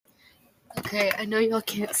Okay, I know y'all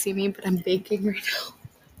can't see me, but I'm baking right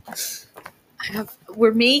now.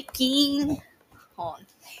 We're making. Hold on.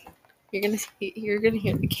 You're gonna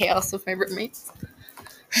hear the chaos of my roommates.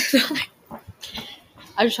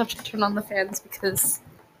 I just have to turn on the fans because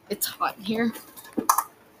it's hot in here.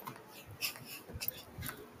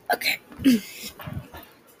 Okay.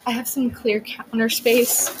 I have some clear counter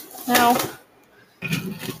space now.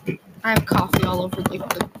 I have coffee all over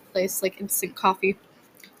the place, like instant coffee.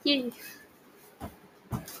 Yay.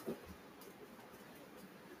 Okay,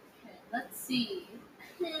 let's see.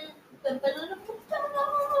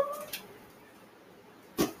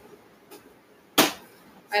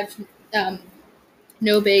 I have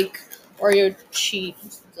no bake Oreo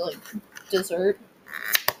cheese like dessert.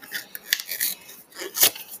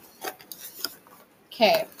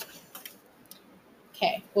 Okay,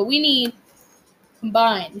 what we need: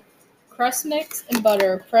 combine crust mix and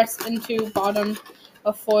butter pressed into bottom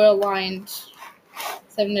of foil-lined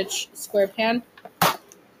 7-inch square pan.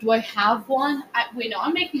 Do I have one? Wait, no,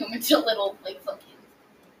 I'm making them into little fucking.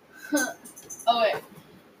 Oh wait,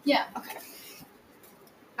 yeah, okay.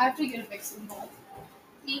 I have to get a mixing bowl.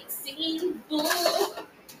 Mixing bowl.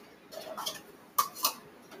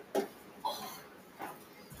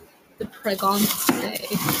 The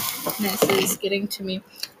pregnancy-ness is getting to me.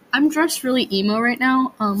 I'm dressed really emo right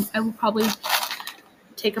now. I will probably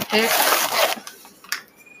take a pic.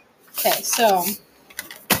 Okay, so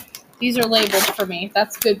these are labeled for me.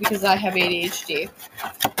 That's good because I have ADHD.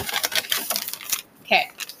 Okay.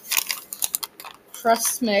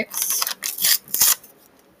 Crust mix.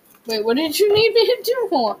 Wait, what did you need me to do?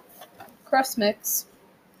 Hold on. Crust mix.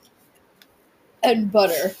 And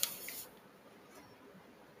butter.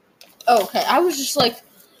 Oh, okay, I was just like,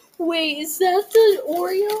 wait, is that the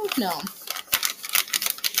Oreo? No.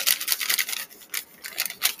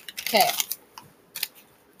 Okay.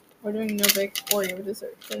 We're doing no bake Oreo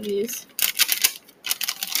dessert for these.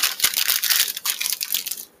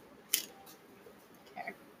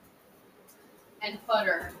 Okay. And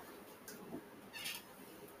butter.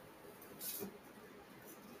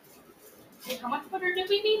 Okay, how much butter do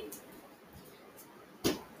we need?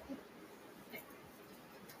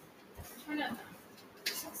 Turn it.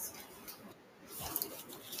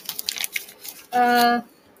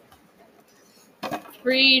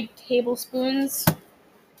 3 tablespoons.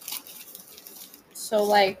 So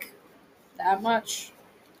like that much.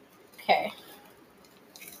 Okay.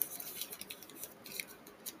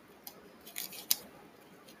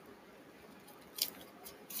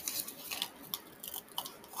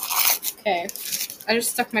 Okay. I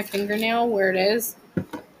just stuck my fingernail where it is.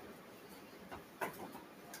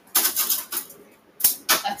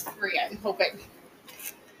 That's 3, I'm hoping.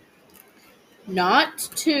 Not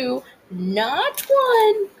 2, not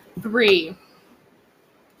 1, 3.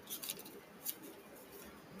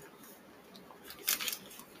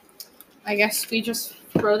 I guess we just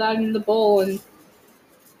throw that in the bowl and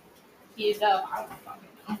heat it up. I don't fucking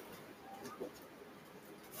know.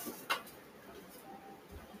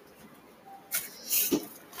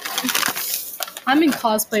 I'm in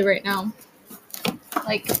cosplay right now.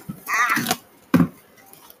 Like,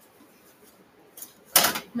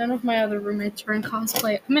 none of my other roommates are in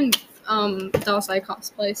cosplay. I'm in Dalsai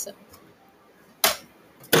cosplay, so.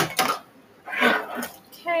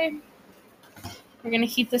 Okay. We're gonna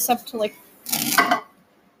heat this up to like.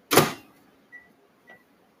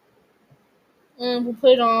 And we'll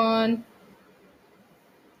put it on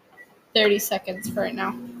 30 seconds for right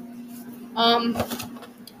now.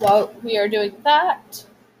 While we are doing that,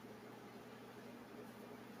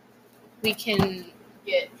 we can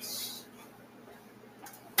get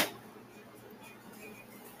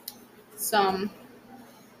some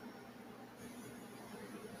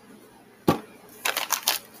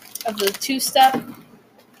of the 2-step.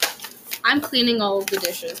 I'm cleaning all of the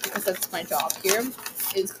dishes because that's my job here,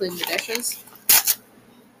 is clean the dishes.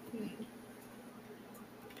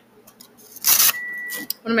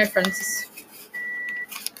 One of my friends is...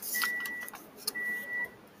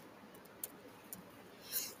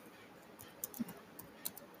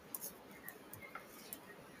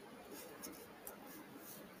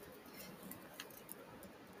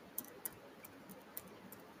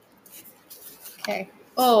 Okay.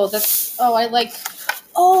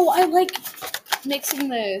 I like mixing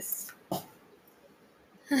this.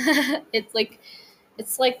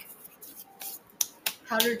 It's like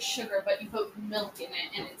powdered sugar, but you put milk in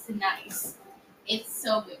it, and it's nice. It's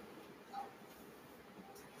so good.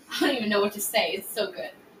 I don't even know what to say. It's so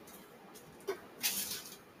good.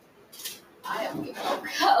 I am giving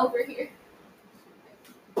over here.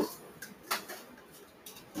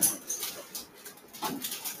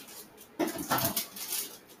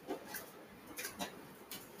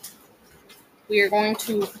 We are going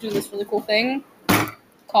to do this really cool thing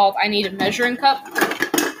called I Need a Measuring Cup.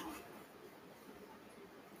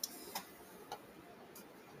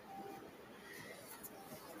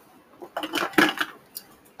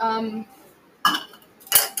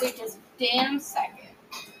 Wait just a damn second.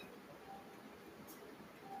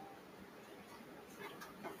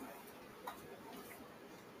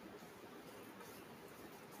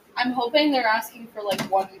 I'm hoping they're asking for like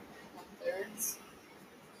 1/3.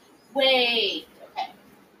 Wait, okay.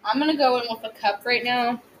 I'm gonna go in with a cup right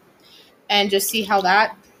now and just see how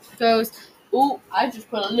that goes. Ooh, I just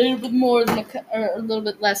put a little bit more than a cup, or a little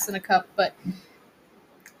bit less than a cup, but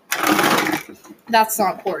that's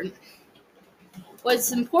not important.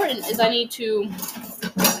 What's important is I need to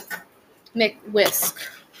whisk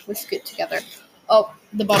it together. Oh,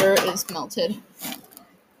 the butter is melted.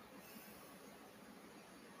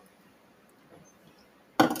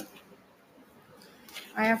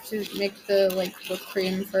 I have to make the whipped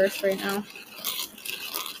cream first right now.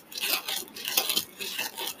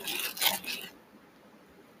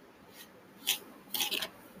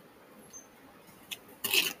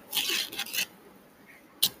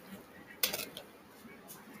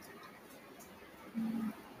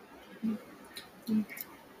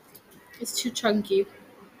 It's too chunky.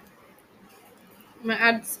 I'm gonna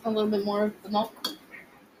add a little bit more of the milk.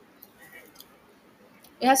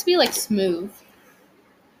 It has to be like smooth.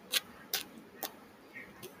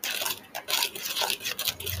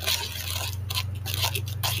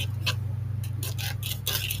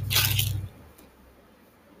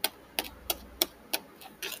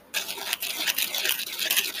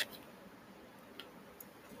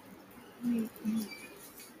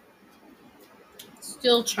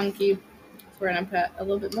 Still chunky. So we're gonna put a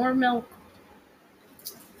little bit more milk.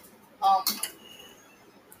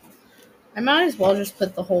 I might as well just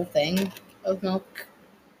put the whole thing of milk.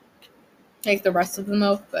 Take the rest of the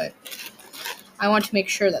milk, but I want to make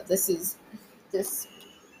sure that this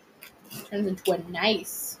turns into a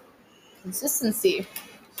nice consistency.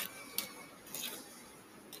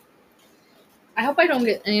 I hope I don't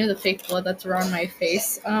get any of the fake blood that's around my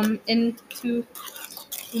face into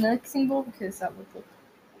the mixing bowl, because that would look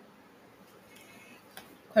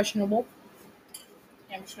questionable.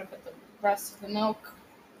 Yeah, I'm just gonna put the rest of the milk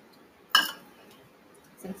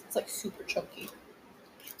since it's like super chunky.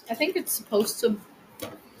 I think it's supposed to.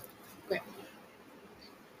 Great.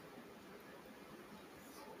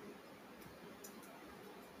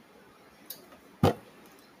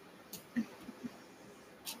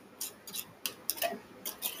 Okay.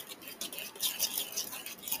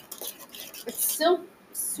 It's still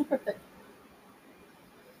super thick.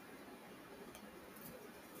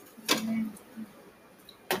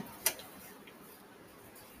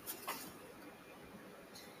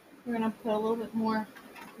 We're gonna put a little bit more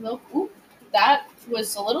milk. Ooh, that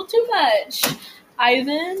was a little too much.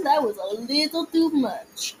 Ivan, that was a little too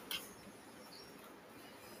much.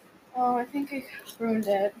 Oh, I think I ruined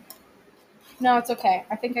it. No, it's okay.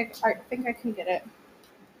 I think I can get it.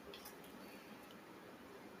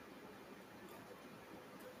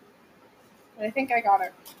 But I think I got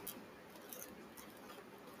it.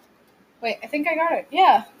 Wait, I think I got it.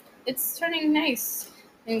 Yeah. It's turning nice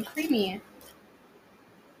and creamy.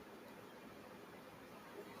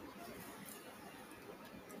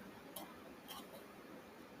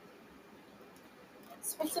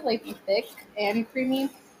 It's supposed to be thick and creamy.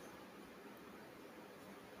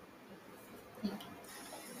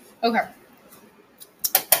 Okay.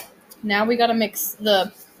 Now we gotta mix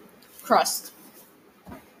the crust.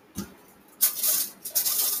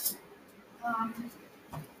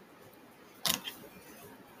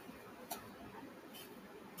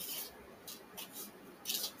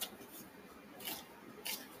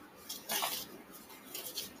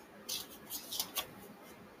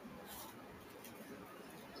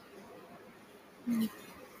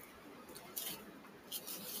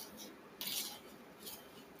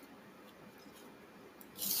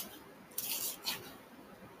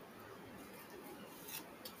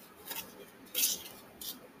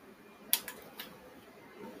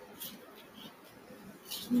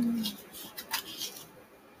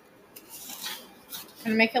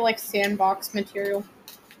 And make it like sandbox material.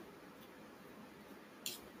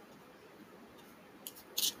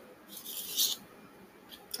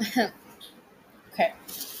 Okay.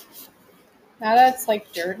 Now that's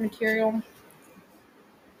like dirt material.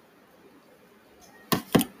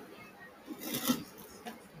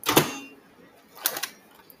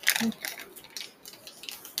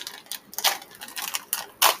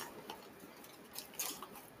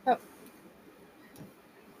 Oh.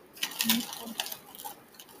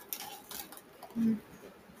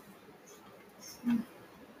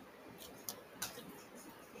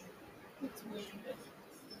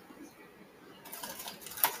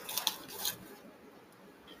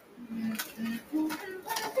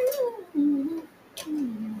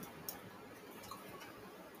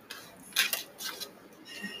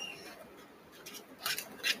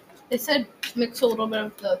 They said mix a little bit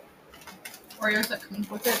of the Oreos that comes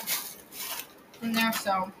with it in there,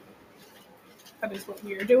 so that is what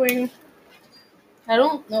we are doing. I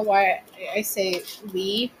don't know why I say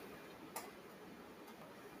we.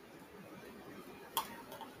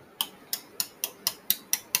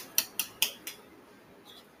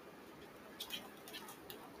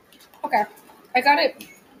 Okay, I got it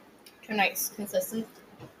to a nice consistency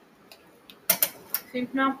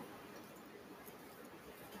now.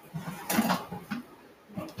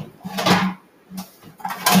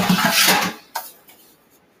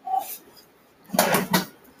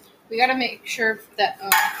 We gotta make sure that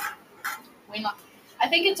I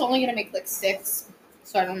think it's only gonna make like 6,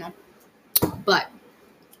 so I don't know. But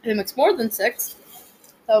if it makes more than 6,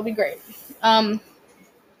 that would be great. There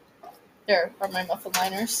are my muffin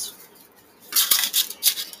liners.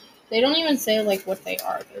 They don't even say like what they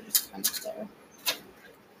are. They're just kind of there.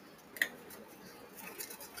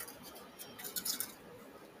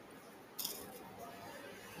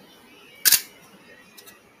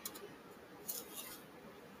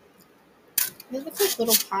 They look like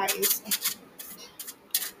little pies.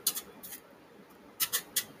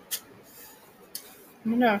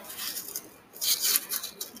 No.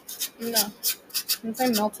 Since I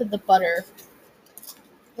melted the butter,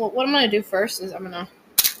 well, what I'm gonna do first is I'm gonna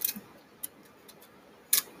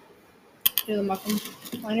do the muffin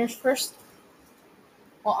liners first.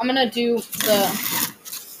 Well, I'm gonna do the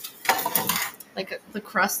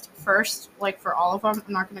crust first, like for all of them.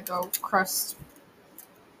 I'm not gonna go crust,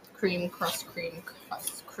 cream, crust, cream,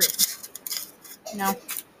 crust, cream. No, I'm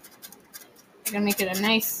gonna make it a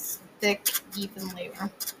nice, thick, even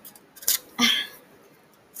layer. I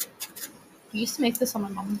used to make this on my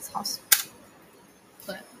mom's house,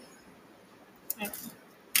 but I don't know.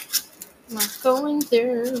 I'm not going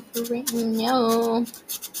there right now.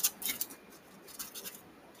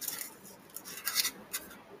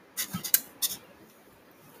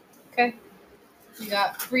 Okay, we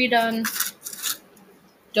got 3 done.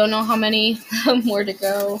 Don't know how many more to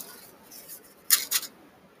go.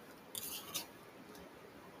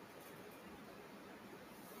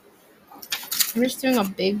 I'm just doing a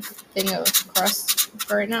big thing of crust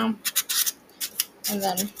for right now. And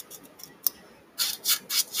then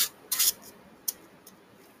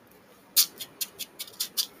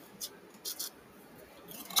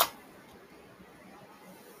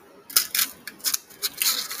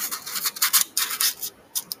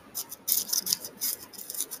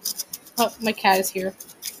oh, my cat is here.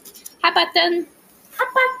 Hi, Button. Hi,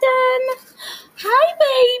 Button. Hi,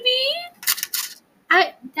 baby.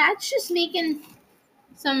 Dad's just making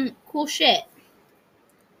some cool shit.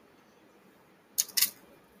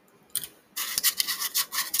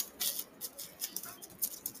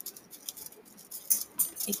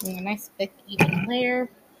 Making a nice thick, even layer.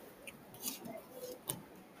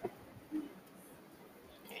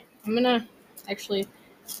 Okay, I'm gonna actually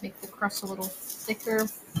make the crust a little thicker.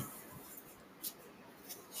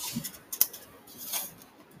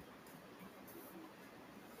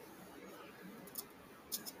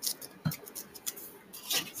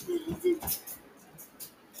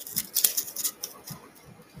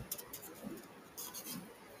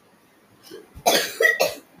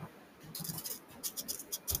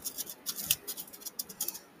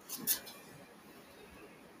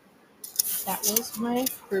 That was my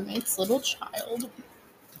roommate's little child.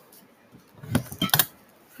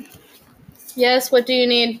 Yes, what do you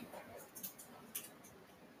need?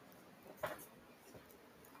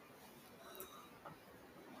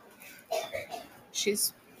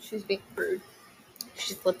 She's being rude.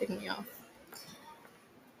 She's flipping me off.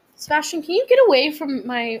 Sebastian, can you get away from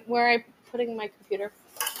where I'm putting my computer?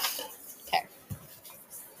 Okay.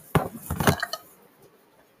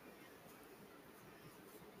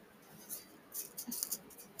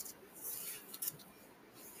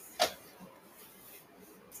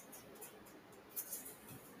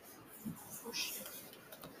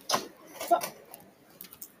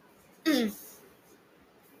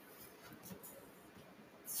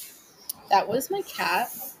 That was my cat.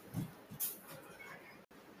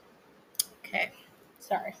 Okay,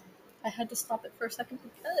 sorry. I had to stop it for a second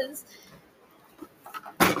because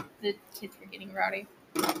the kids were getting rowdy.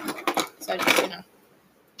 So I just,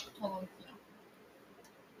 told them,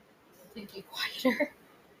 please be quieter.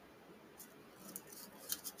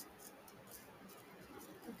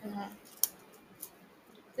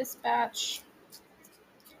 This batch.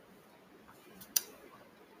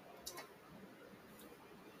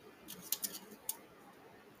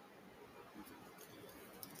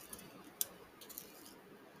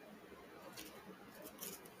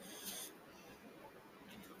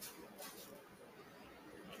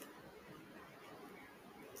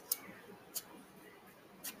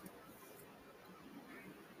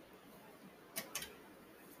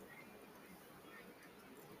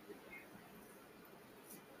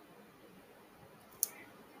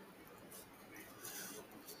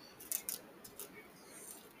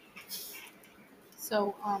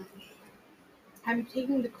 So, I'm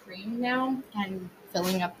taking the cream now and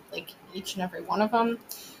filling up like each and every one of them.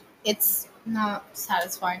 It's not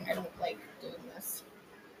satisfying. I don't like doing this.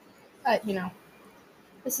 But,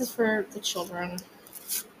 this is for the children.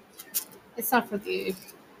 It's not for I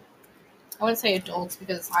wouldn't say adults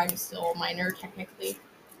because I'm still a minor technically.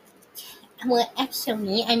 Well,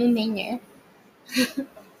 actually, I'm a minor.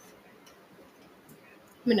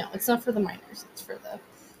 But no, it's not for the minors. It's for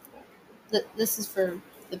this is for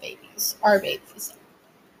the babies. Our babies.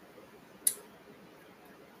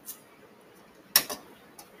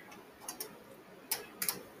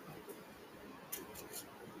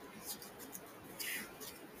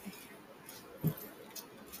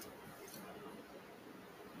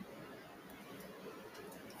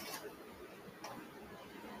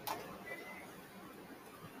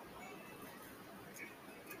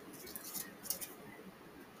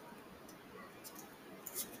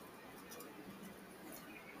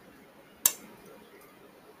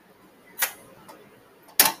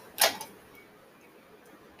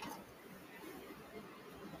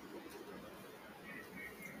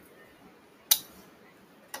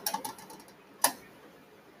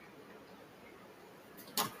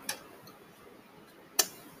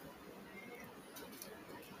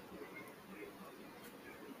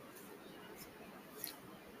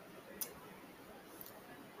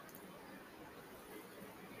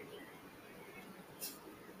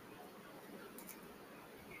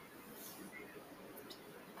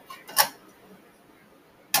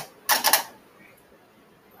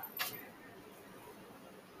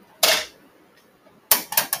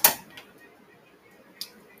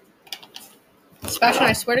 Sebastian,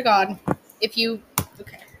 I swear to God, if you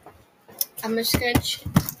okay, I'm just gonna.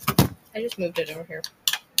 I just moved it over here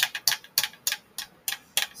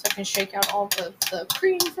so I can shake out all the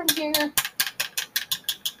cream from here.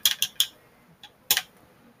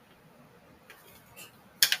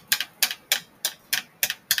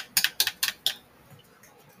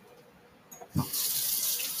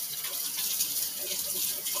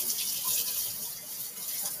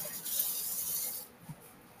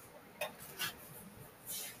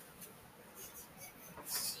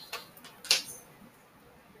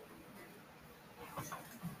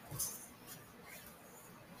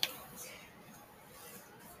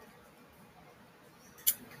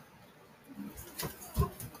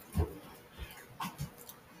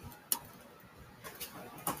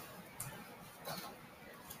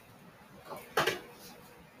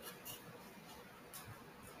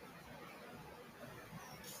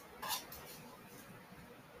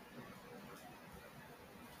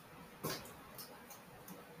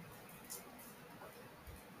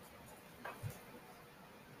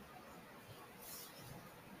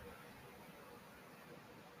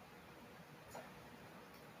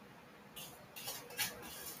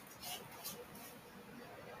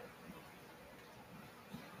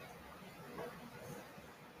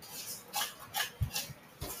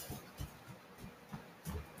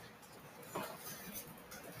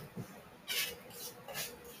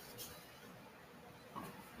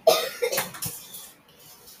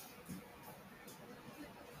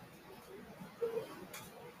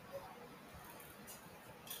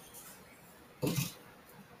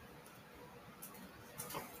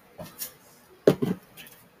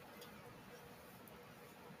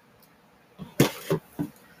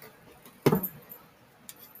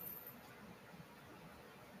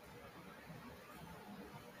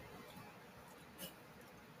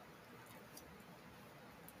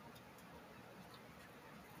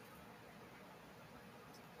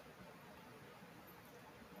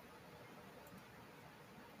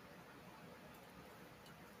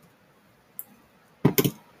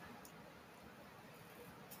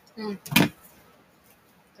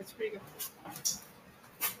 That's pretty good.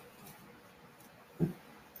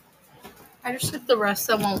 I just took the rest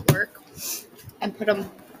that won't work and put them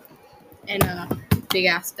in a big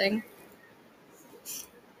ass thing.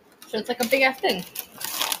 So it's like a big ass thing.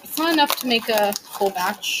 It's not enough to make a whole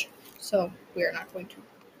batch, so we are not going to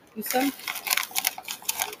use them.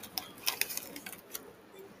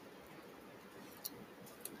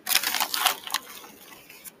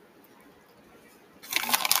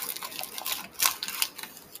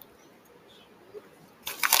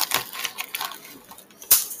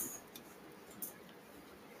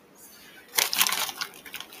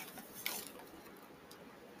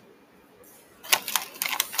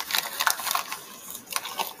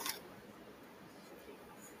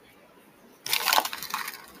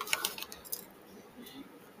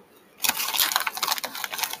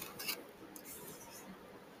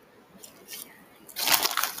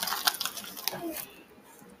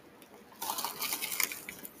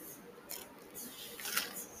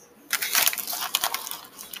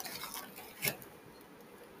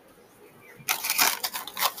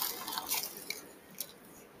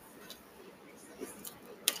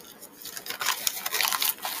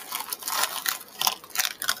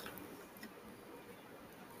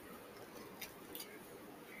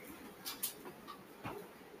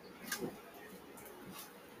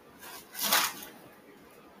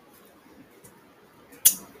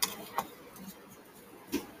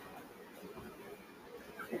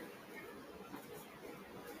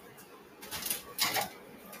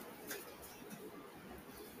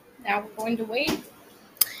 Now we're going to wait.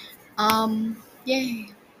 Yay.